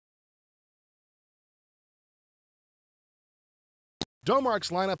Domark's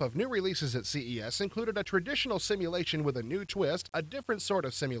lineup of new releases at CES included a traditional simulation with a new twist, a different sort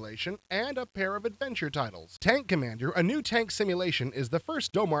of simulation, and a pair of adventure titles. Tank Commander, a new tank simulation, is the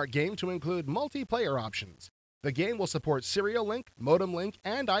first Domark game to include multiplayer options. The game will support serial link, modem link,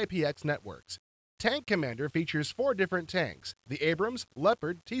 and IPX networks. Tank Commander features 4 different tanks: the Abrams,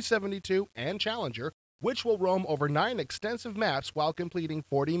 Leopard, T-72, and Challenger, which will roam over 9 extensive maps while completing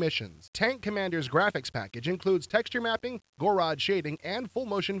 40 missions. Tank Commander's graphics package includes texture mapping, Gorod shading, and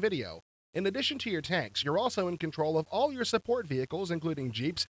full-motion video. In addition to your tanks, you're also in control of all your support vehicles, including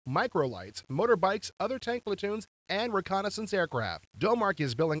jeeps, microlights, motorbikes, other tank platoons, and reconnaissance aircraft. Domark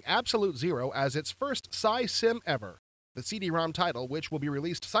is billing Absolute Zero as its first sci-sim ever. The CD-ROM title, which will be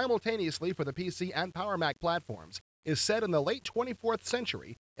released simultaneously for the PC and Power Mac platforms, is set in the late 24th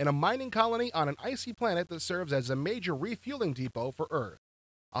century in a mining colony on an icy planet that serves as a major refueling depot for Earth.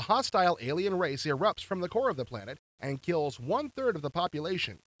 A hostile alien race erupts from the core of the planet and kills 1/3 of the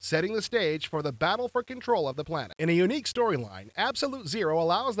population, setting the stage for the battle for control of the planet. In a unique storyline, Absolute Zero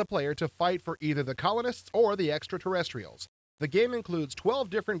allows the player to fight for either the colonists or the extraterrestrials. The game includes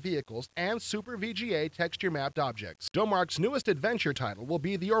 12 different vehicles and Super VGA texture-mapped objects. Domark's newest adventure title will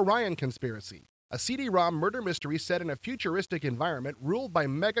be The Orion Conspiracy, a CD-ROM murder mystery set in a futuristic environment ruled by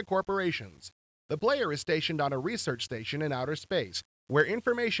mega corporations. The player is stationed on a research station in outer space, where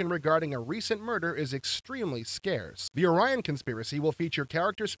information regarding a recent murder is extremely scarce. The Orion Conspiracy will feature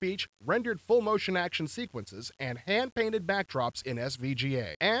character speech, rendered full-motion action sequences, and hand-painted backdrops in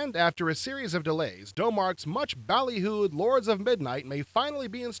SVGA. And after a series of delays, Domark's much ballyhooed Lords of Midnight may finally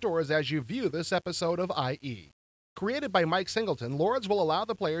be in stores as you view this episode of IE. Created by Mike Singleton, Lords will allow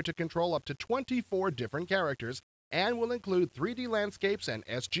the player to control up to 24 different characters and will include 3D landscapes and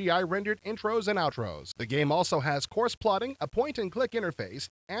SGI-rendered intros and outros. The game also has course plotting, a point-and-click interface,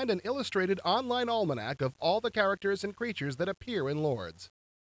 and an illustrated online almanac of all the characters and creatures that appear in Lords.